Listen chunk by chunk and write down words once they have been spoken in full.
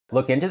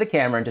Look into the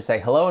camera and just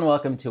say hello and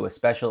welcome to a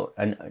special,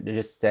 and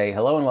just say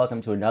hello and welcome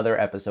to another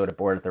episode of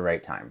Bored at the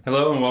Right Time.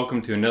 Hello and welcome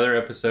to another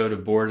episode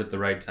of Bored at the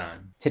Right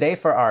Time. Today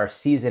for our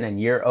season and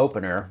year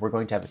opener, we're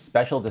going to have a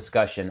special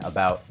discussion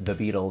about the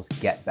Beatles'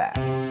 Get Back.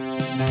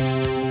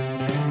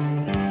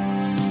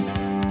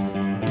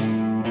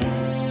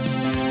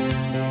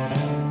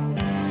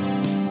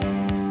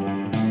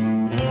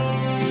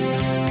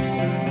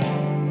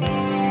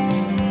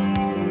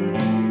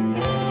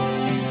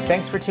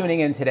 Thanks for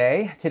tuning in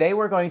today. Today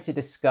we're going to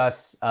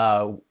discuss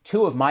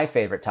two of my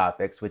favorite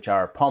topics, which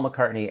are Paul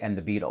McCartney and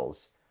the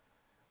Beatles,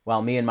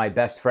 while me and my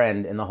best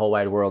friend in the whole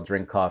wide world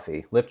drink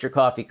coffee. Lift your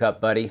coffee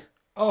cup, buddy.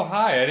 Oh,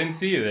 hi, I didn't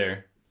see you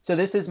there. So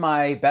this is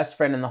my best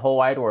friend in the whole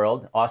wide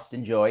world,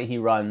 Austin Joy. He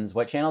runs,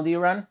 what channel do you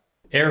run?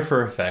 Air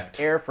for Effect.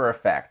 Air for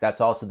Effect. That's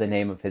also the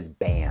name of his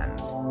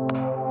band.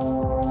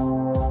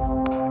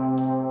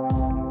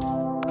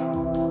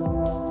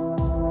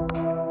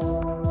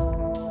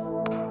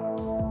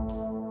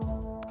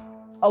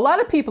 A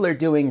lot of people are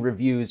doing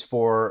reviews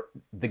for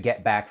the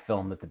Get Back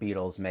film that the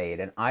Beatles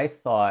made, and I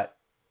thought,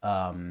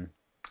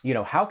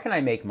 how can I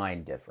make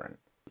mine different?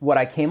 What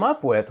I came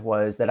up with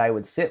was that I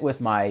would sit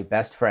with my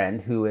best friend,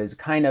 who is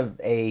kind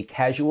of a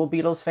casual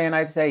Beatles fan,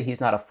 I'd say.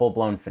 He's not a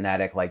full-blown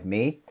fanatic like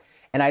me,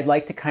 and I'd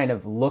like to kind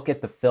of look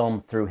at the film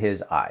through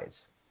his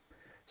eyes.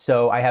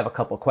 So I have a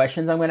couple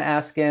questions I'm going to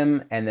ask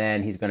him, and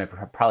then he's going to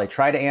probably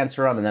try to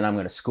answer them, and then I'm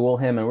going to school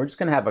him, and we're just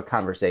going to have a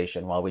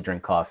conversation while we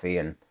drink coffee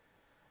and...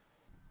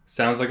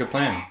 Sounds like a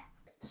plan.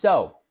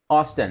 So,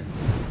 Austin,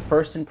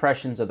 first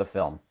impressions of the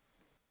film.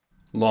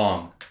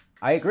 Long.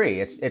 I agree.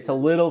 It's a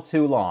little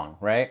too long,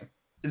 right?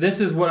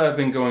 This is what I've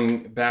been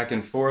going back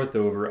and forth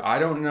over. I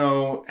don't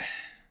know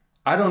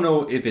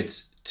if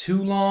it's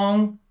too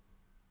long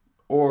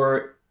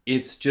or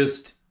it's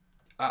just...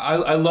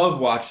 I love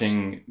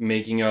watching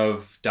making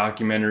of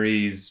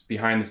documentaries,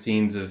 behind the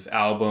scenes of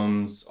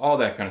albums, all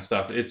that kind of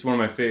stuff. It's one of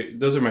my favorite.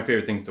 Those are my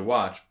favorite things to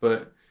watch.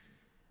 But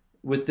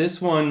with this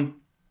one,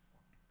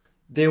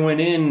 they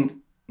went in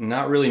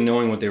not really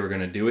knowing what they were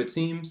going to do, it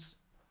seems.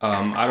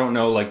 I don't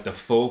know like the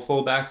full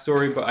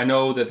backstory, but I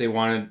know that they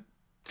wanted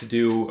to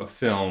do a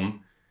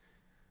film.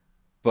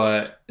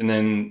 And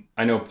then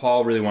I know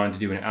Paul really wanted to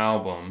do an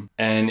album.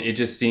 And it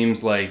just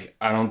seems like,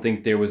 I don't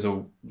think there was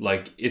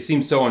it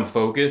seems so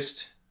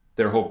unfocused,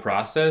 their whole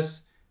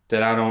process,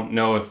 that I don't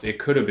know if it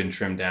could have been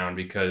trimmed down,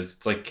 because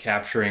it's like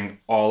capturing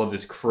all of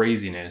this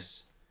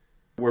craziness.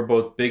 We're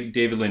both big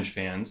David Lynch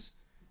fans.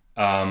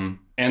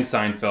 And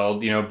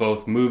Seinfeld,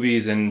 both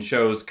movies and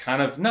shows,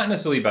 kind of not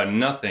necessarily about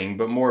nothing,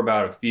 but more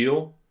about a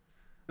feel.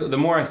 The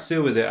more I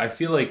sit with it, I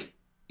feel like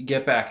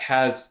Get Back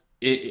has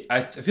it.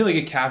 I feel like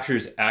it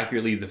captures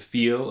accurately the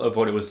feel of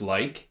what it was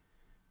like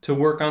to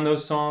work on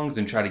those songs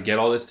and try to get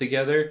all this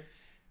together,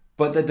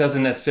 but that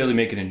doesn't necessarily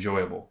make it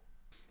enjoyable.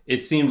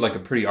 It seemed like a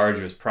pretty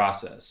arduous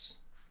process.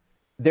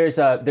 There's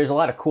a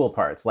lot of cool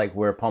parts, like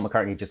where Paul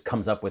McCartney just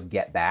comes up with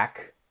Get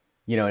Back.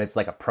 And it's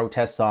like a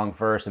protest song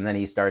first, and then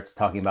he starts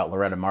talking about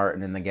Loretta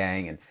Martin and the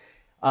gang.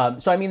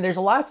 And there's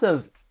lots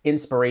of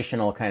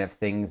inspirational kind of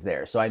things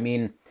there. So,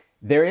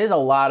 there is a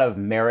lot of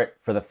merit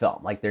for the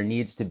film. Like, there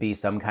needs to be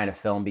some kind of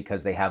film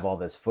because they have all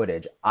this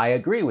footage. I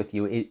agree with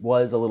you. It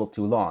was a little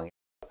too long.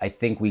 I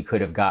think we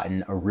could have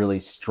gotten a really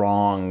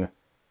strong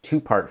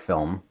two-part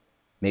film,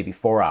 maybe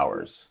 4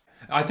 hours.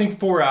 I think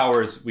 4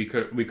 hours we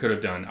could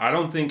have done. I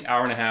don't think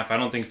hour and a half. I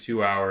don't think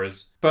 2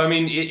 hours. But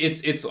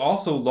it's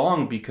also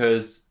long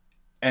because...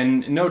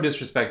 And no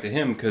disrespect to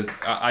him, because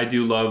I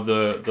do love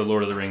the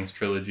Lord of the Rings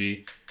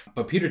trilogy,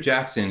 but Peter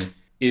Jackson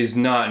is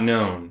not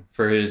known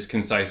for his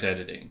concise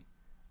editing.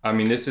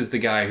 This is the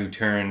guy who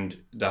turned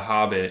The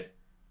Hobbit,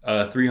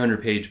 a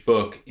 300-page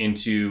book,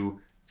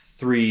 into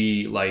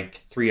three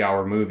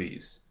 3-hour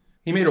movies.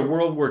 He made a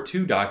World War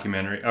II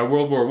documentary, a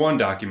World War I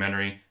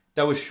documentary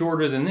that was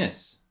shorter than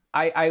this.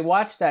 I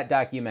watched that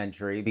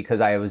documentary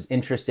because I was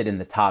interested in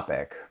the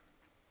topic.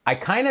 I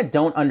kind of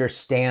don't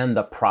understand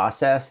the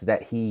process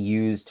that he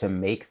used to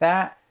make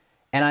that.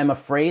 And I'm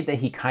afraid that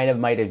he kind of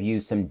might have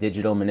used some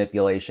digital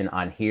manipulation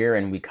on here,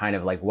 and we kind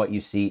of like what you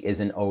see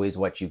isn't always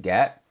what you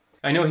get.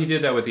 I know he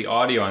did that with the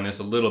audio on this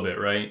a little bit,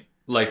 right?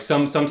 Like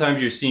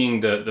sometimes you're seeing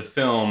the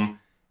film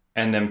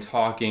and them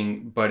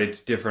talking, but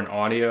it's different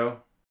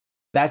audio.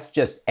 That's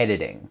just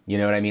editing. You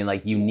know what I mean?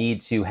 Like, you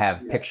need to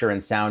have picture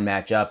and sound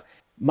match up.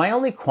 My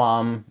only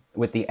qualm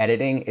with the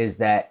editing is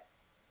that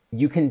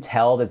you can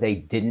tell that they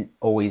didn't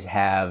always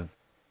have,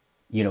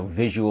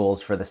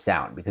 visuals for the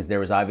sound, because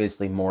there was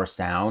obviously more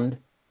sound.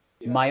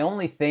 Yeah. My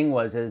only thing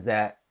is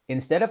that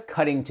instead of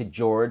cutting to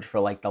George for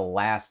like the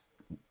last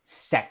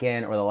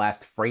second or the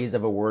last phrase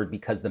of a word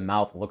because the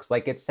mouth looks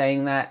like it's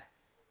saying that,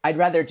 I'd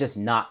rather just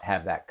not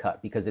have that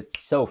cut, because it's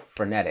so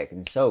frenetic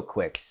and so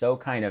quick, so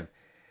kind of,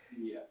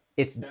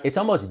 it's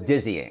almost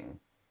dizzying.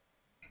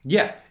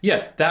 Yeah,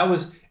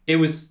 it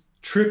was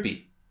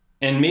trippy.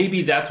 And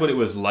maybe that's what it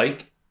was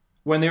like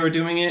when they were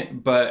doing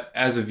it, but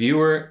as a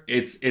viewer,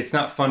 it's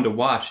not fun to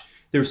watch.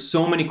 There's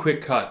so many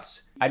quick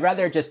cuts. I'd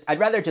rather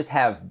just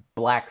have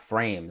black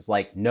frames,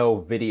 like no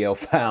video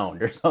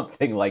found or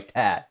something like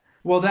that.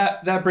 Well,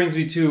 that brings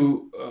me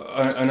to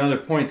another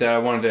point that I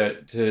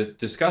wanted to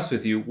discuss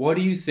with you. What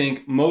do you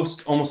think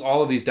almost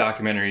all of these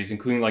documentaries,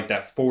 including like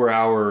that 4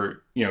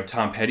 hour,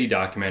 Tom Petty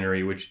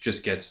documentary, which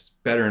just gets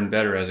better and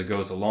better as it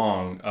goes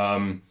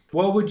along.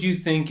 What would you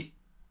think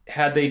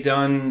had they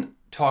done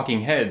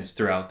talking heads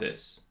throughout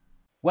this?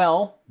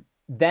 Well,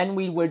 then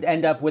we would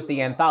end up with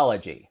the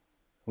anthology.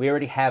 We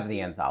already have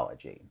the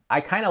anthology. I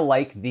kind of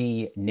like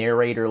the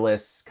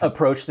narratorless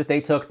approach that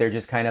they took. They're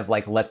just kind of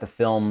like, let the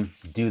film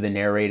do the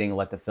narrating,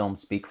 let the film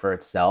speak for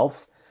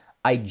itself.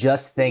 I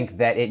just think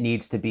that it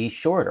needs to be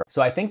shorter.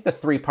 So I think the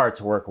 3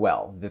 parts work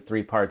well. The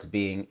 3 parts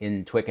being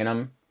in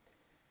Twickenham.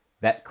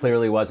 That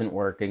clearly wasn't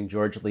working.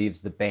 George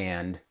leaves the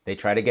band. They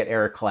try to get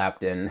Eric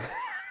Clapton.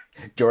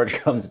 George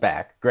comes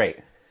back. Great.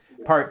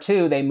 Part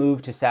 2, they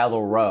move to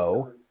Savile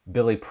Row.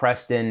 Billy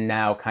Preston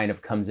now kind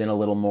of comes in a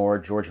little more.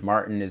 George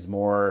Martin is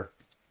more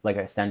like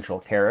a central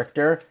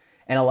character.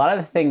 And a lot of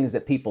the things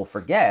that people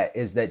forget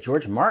is that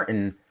George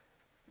Martin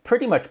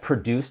pretty much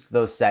produced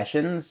those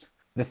sessions.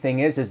 The thing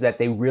is that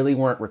they really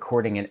weren't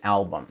recording an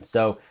album.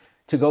 So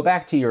to go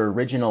back to your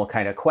original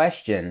kind of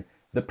question,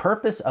 the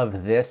purpose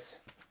of this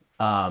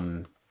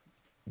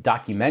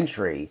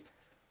documentary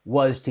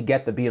was to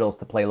get the Beatles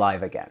to play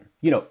live again.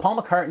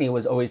 Paul McCartney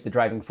was always the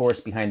driving force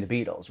behind the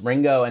Beatles.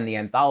 Ringo and the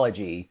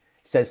anthology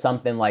says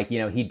something like,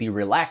 he'd be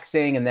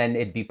relaxing and then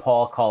it'd be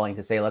Paul calling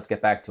to say, let's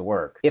get back to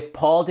work. If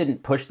Paul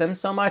didn't push them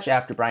so much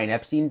after Brian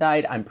Epstein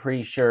died, I'm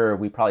pretty sure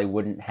we probably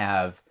wouldn't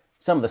have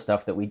some of the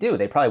stuff that we do.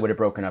 They probably would have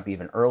broken up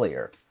even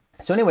earlier.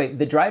 So anyway,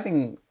 the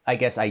driving, I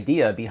guess,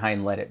 idea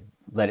behind Let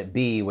It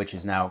Be, which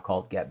is now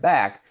called Get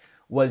Back,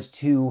 was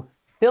to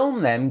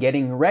film them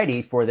getting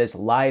ready for this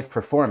live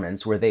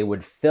performance where they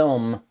would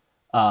film,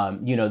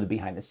 the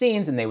behind the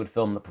scenes and they would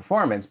film the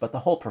performance, but the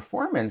whole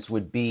performance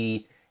would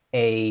be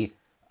a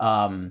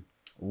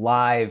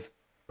live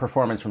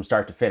performance from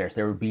start to finish.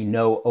 There would be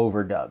no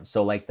overdubs.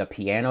 So like the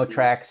piano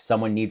tracks,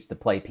 someone needs to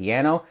play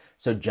piano,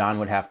 so John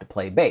would have to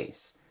play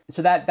bass.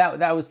 So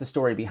that was the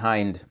story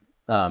behind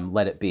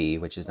Let It Be,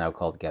 which is now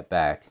called Get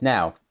Back.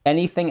 Now,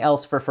 anything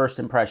else for first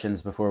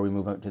impressions before we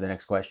move on to the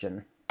next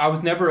question? I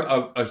was never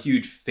a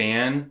huge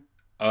fan.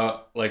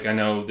 I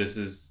know this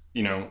is,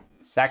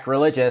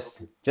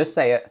 sacrilegious. Just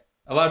say it.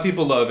 A lot of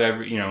people love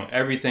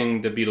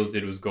everything the Beatles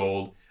did was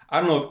gold. I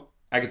don't know if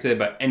I could say that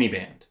about any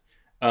band.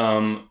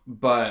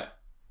 But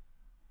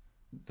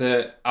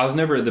I was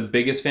never the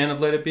biggest fan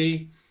of Let It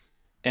Be.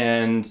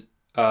 And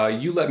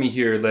you let me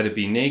hear Let It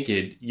Be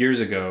Naked years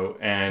ago,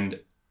 and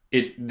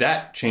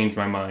that changed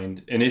my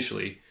mind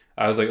initially.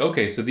 I was like,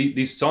 okay, so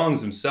these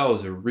songs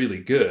themselves are really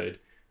good.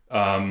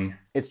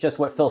 It's just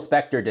what Phil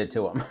Spector did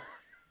to him.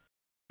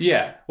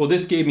 Yeah. Well,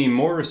 this gave me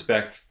more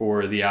respect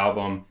for the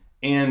album,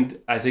 and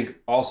I think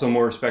also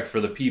more respect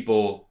for the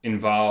people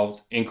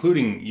involved,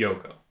 including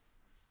Yoko.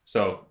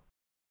 So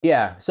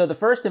yeah. So the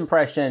first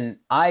impression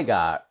I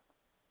got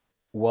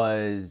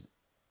was,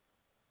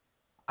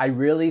 I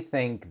really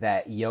think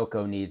that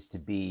Yoko needs to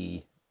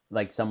be,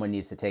 like, someone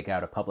needs to take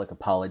out a public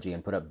apology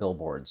and put up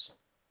billboards.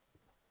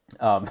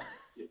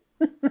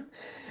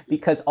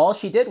 Because all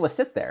she did was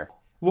sit there.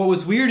 What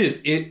was weird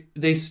is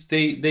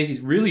they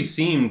really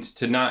seemed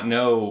to not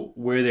know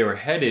where they were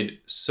headed.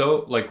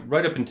 So like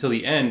right up until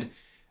the end,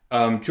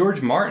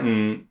 George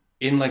Martin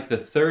in like the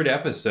 3rd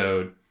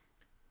episode,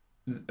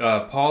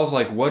 Paul's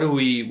like,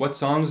 what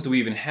songs do we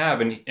even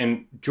have?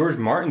 And George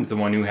Martin's the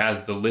one who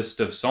has the list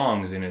of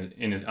songs on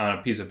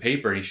a piece of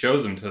paper. He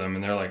shows them to them,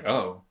 and they're like,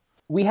 oh.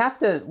 We have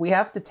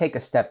to take a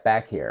step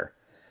back here,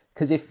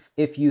 because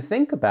if you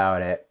think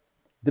about it,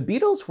 the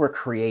Beatles were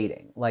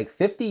creating, like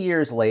 50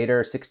 years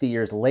later, 60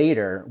 years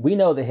later, we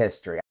know the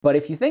history. But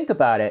if you think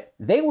about it,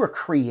 they were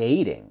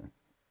creating.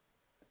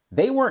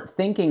 They weren't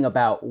thinking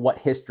about what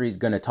history is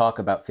going to talk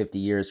about 50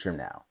 years from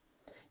now.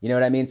 You know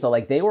what I mean? So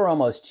like they were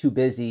almost too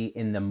busy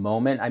in the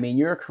moment. I mean,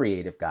 you're a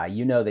creative guy.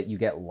 You know that you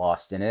get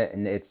lost in it,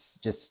 and it's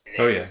just,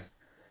 oh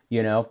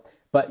yeah.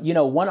 But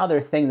one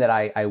other thing that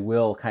I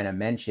will kind of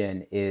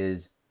mention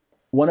is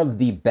one of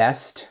the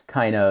best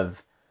kind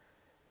of,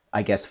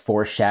 I guess,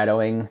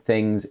 foreshadowing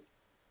things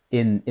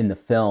in the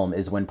film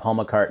is when Paul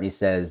McCartney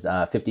says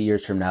 50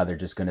 years from now, they're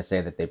just going to say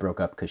that they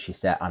broke up because she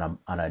sat on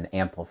an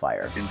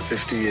amplifier. In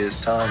 50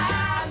 years'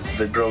 time,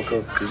 they broke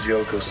up because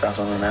Yoko sat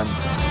on an amp.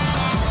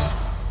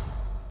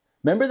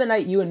 Remember the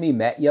night you and me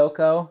met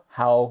Yoko?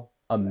 How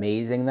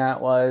amazing that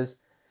was?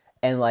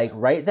 And like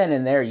right then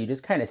and there, you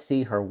just kind of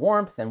see her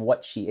warmth and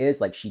what she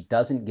is. Like, she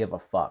doesn't give a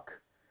fuck.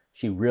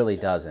 She really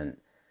doesn't.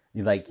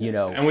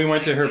 And we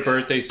went to her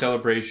birthday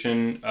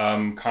celebration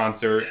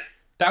concert.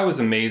 That was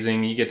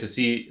amazing. You get to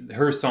see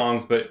her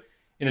songs, but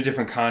in a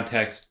different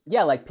context.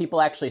 Yeah, like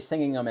people actually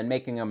singing them and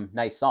making them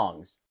nice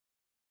songs.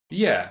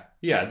 Yeah.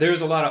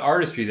 There's a lot of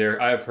artistry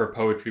there. I have her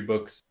poetry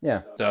books.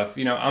 Yeah. Stuff.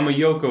 I'm a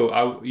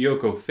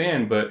Yoko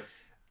fan, but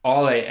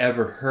all I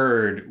ever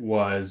heard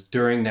was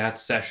during that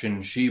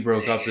session, she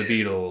broke up the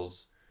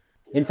Beatles.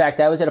 In fact,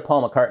 I was at a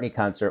Paul McCartney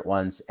concert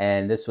once,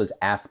 and this was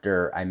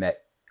after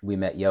we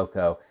met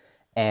Yoko.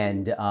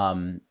 And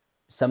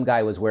some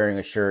guy was wearing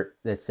a shirt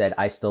that said,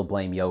 "I still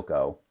blame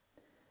Yoko."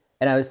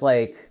 And I was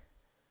like,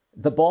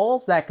 the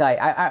balls, that guy,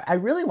 I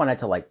really wanted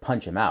to like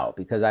punch him out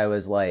because I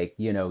was like,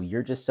 you know,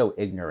 you're just so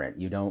ignorant.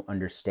 You don't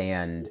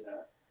understand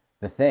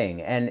the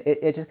thing. And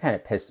it just kind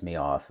of pissed me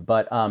off.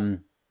 But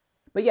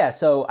yeah,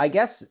 so I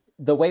guess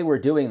the way we're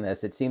doing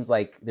this, it seems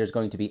like there's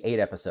going to be 8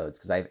 episodes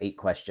because I have 8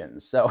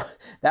 questions. So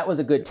that was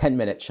a good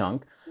 10-minute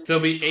chunk.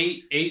 There'll be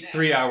eight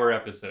 3-hour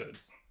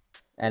episodes.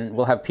 And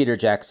we'll have Peter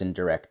Jackson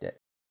direct it.